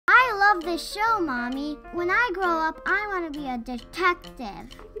love this show, Mommy. When I grow up, I want to be a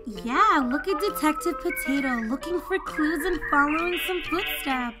detective. Yeah, look at Detective Potato looking for clues and following some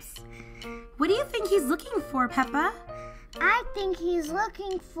footsteps. What do you think he's looking for, Peppa? I think he's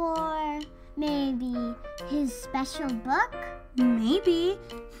looking for maybe his special book. Maybe.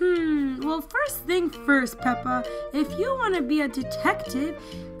 Well, first thing first, Peppa. If you want to be a detective,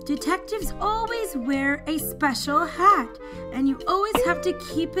 detectives always wear a special hat. And you always have to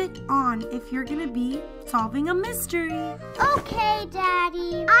keep it on if you're going to be solving a mystery. Okay,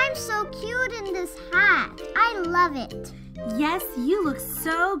 Daddy. I'm so cute in this hat. I love it. Yes, you look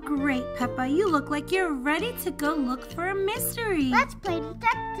so great, Peppa. You look like you're ready to go look for a mystery. Let's play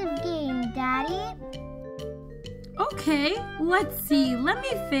detective game, Daddy. Okay, let's see. Let me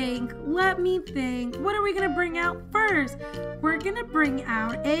think. What are we going to bring out first? We're going to bring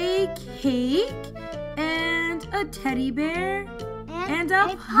out a cake and a teddy bear and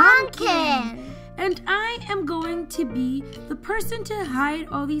a pumpkin. And I am going to be the person to hide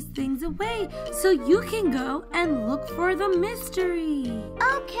all these things away so you can go and look for the mystery.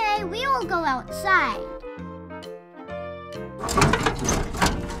 Okay, we will go outside.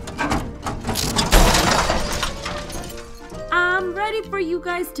 I'm ready for you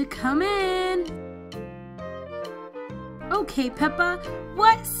guys to come in. Okay, Peppa,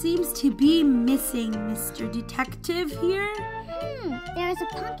 what seems to be missing, Mr. Detective here? There's a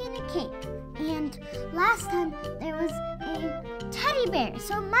pumpkin and cake. And last time there was a teddy bear,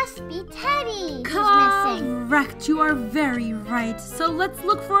 so it must be Teddy who's missing. Correct, you are very right. So let's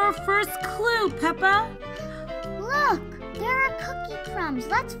look for our first clue, Peppa. Look, there are cookie crumbs.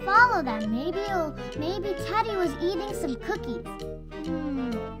 Let's follow them. Maybe Teddy was eating some cookies.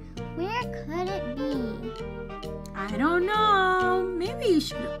 Where could it be? I don't know. Maybe you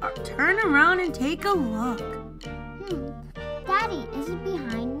should turn around and take a look. Daddy, is it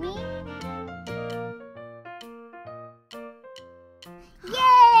behind me? Yay!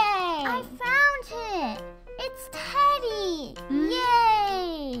 I found it! It's Teddy!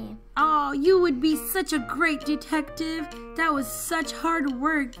 Yay! Oh, you would be such a great detective. That was such hard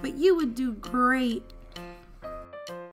work, but you would do great.